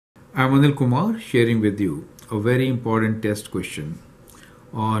I'm Anil Kumar sharing with you a very important test question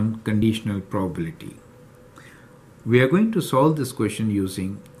on conditional probability. We are going to solve this question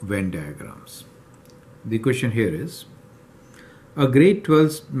using Venn diagrams. The question here is, a grade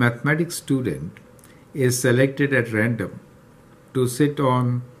 12 mathematics student is selected at random to sit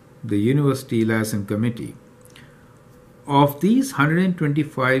on the university liaison committee. Of these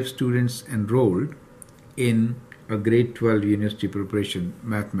 125 students enrolled in a grade 12 university preparation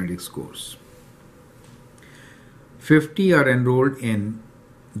mathematics course, 50 are enrolled in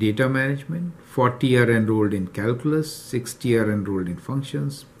data management, 40 are enrolled in calculus, 60 are enrolled in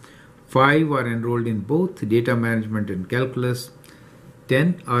functions, 5 are enrolled in both data management and calculus,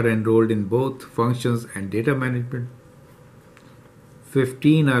 10 are enrolled in both functions and data management,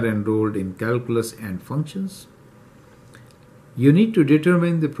 15 are enrolled in calculus and functions. You need to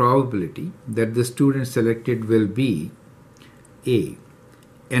determine the probability that the student selected will be A,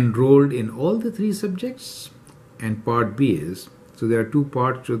 enrolled in all the three subjects, and part B is, so there are two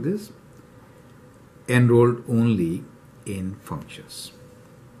parts to this, enrolled only in functions.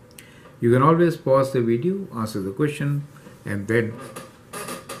 You can always pause the video, answer the question, and then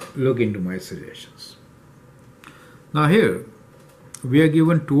look into my suggestions. Now here we are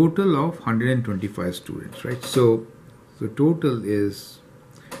given total of 125 students, right? So the total is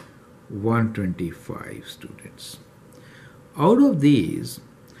 125 students. Out of these,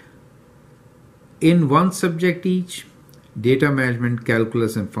 in one subject each, data management,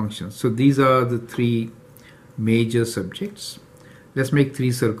 calculus, and functions. So these are the three major subjects. Let's make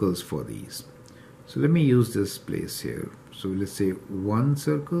three circles for these. So let me use this place here. So let's say one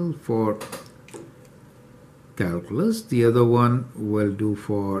circle for calculus, the other one will do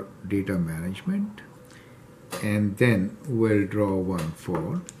for data management, and then we'll draw one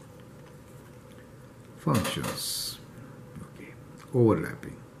for functions. Okay,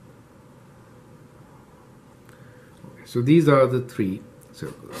 overlapping. Okay, so these are the three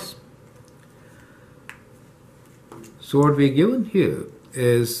circles. So what we're given here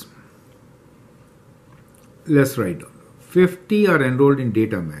is, let's write down, 50 are enrolled in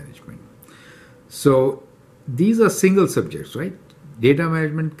data management. So these are single subjects, right? Data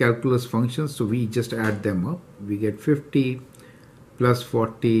management, calculus, functions, so we just add them up. We get 50 plus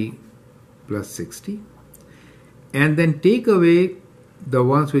 40 plus 60. And then take away the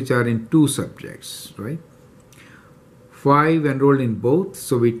ones which are in two subjects, right? 5 enrolled in both,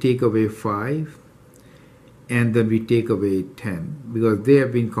 so we take away 5. And then we take away 10 because they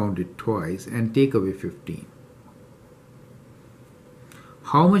have been counted twice, and take away 15.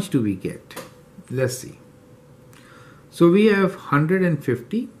 How much do we get? Let's see. So we have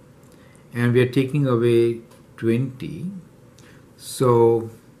 150 and we are taking away 20. So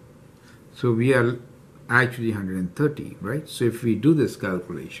we are actually 130, right? So if we do this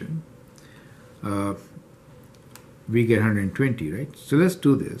calculation, we get 120, right? So let's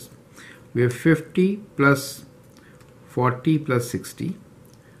do this. We have 50 plus 40 plus 60,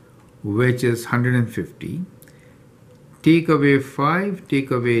 which is 150. Take away 5,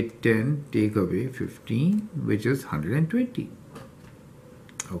 take away 10, take away 15, which is 120.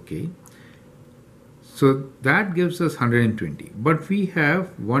 Okay. So that gives us 120. But we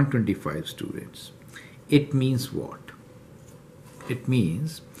have 125 students. It means what? It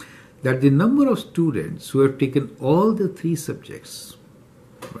means that the number of students who have taken all the three subjects,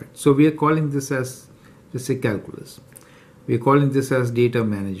 right? So we are calling this as, let's say, calculus. We are calling this as data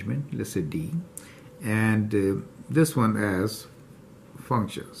management, let's say D, and this one as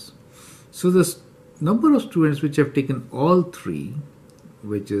functions. So the number of students which have taken all three,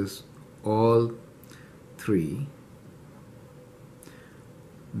 which is all three,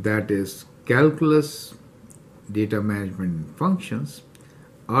 that is calculus, data management, and functions,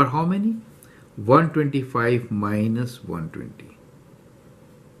 are how many? 125 minus 120,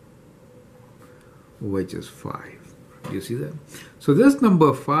 which is 5. Do you see that? So this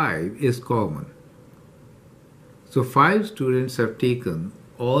number 5 is common. So 5 students have taken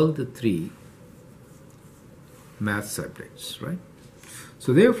all the three math subjects, right?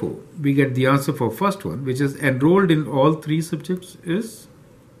 So therefore, we get the answer for first one, which is enrolled in all three subjects, is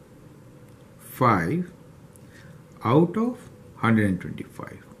 5 out of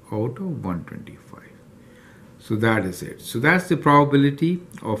 125, out of 125. So that is it. So that's the probability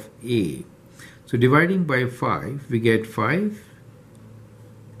of A. So dividing by 5, we get 5,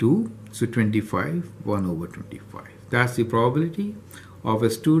 2, so 25, 1 over 25. That's the probability of a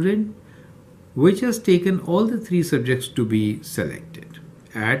student which has taken all the three subjects to be selected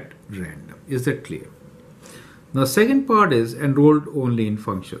at random. Is that clear? Now second part is enrolled only in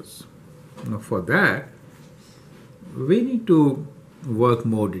functions. Now for that, we need to work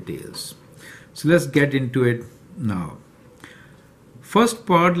more details. So let's get into it now. First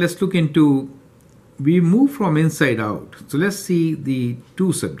part, let's look into, we move from inside out. So let's see the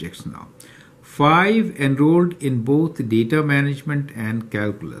two subjects now. 5 enrolled in both data management and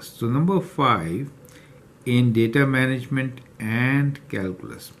calculus. So number 5 in data management and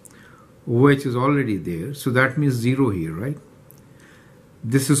calculus, which is already there. So that means 0 here, right?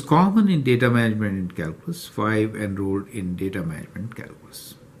 This is common in data management and calculus. 5 enrolled in data management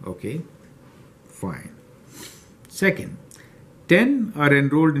calculus. Okay, fine. Second, 10 are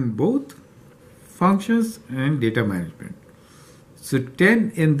enrolled in both functions and data management. So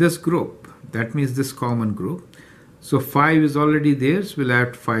 10 in this group, that means this common group. So 5 is already there, so we'll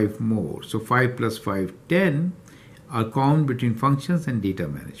add 5 more. So 5 plus 5, 10 are common between functions and data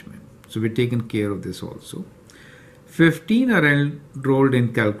management. So we've taken care of this also. 15 are enrolled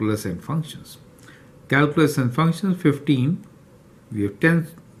in calculus and functions. Calculus and functions, 15. We have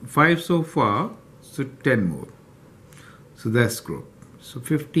 5 so far, so 10 more. So that's group. So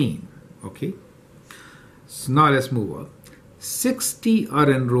 15, okay. So now let's move on. 60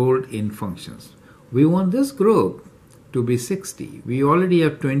 are enrolled in functions. We want this group to be 60. We already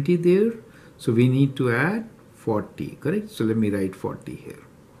have 20 there, so we need to add 40, correct? So let me write 40 here.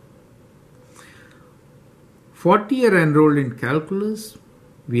 40 are enrolled in calculus.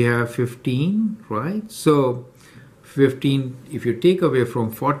 We have 15, right? So 15, if you take away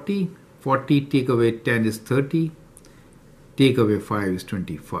from 40, 40 take away 10 is 30, take away 5 is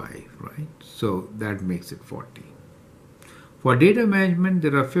 25, right? So that makes it 40. For data management,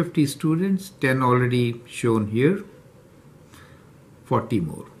 there are 50 students, 10 already shown here, 40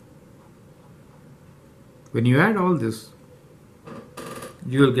 more. When you add all this,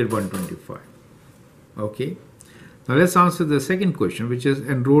 you will get 125. Okay. Now let's answer the second question, which is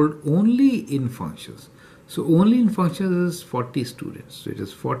enrolled only in functions. So only in functions is 40 students. So it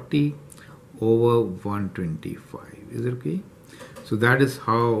is 40 over 125. Is it okay? So that is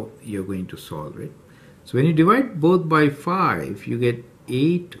how you're going to solve it. So when you divide both by 5, you get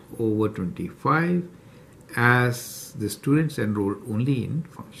 8 over 25 as the students enrolled only in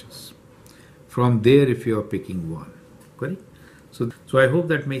functions. From there, if you are picking one, correct? So I hope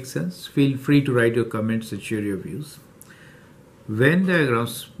that makes sense. Feel free to write your comments and share your views. Venn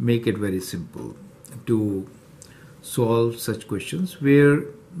diagrams make it very simple to solve such questions where a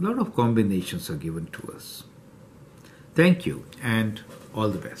lot of combinations are given to us. Thank you and all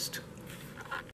the best.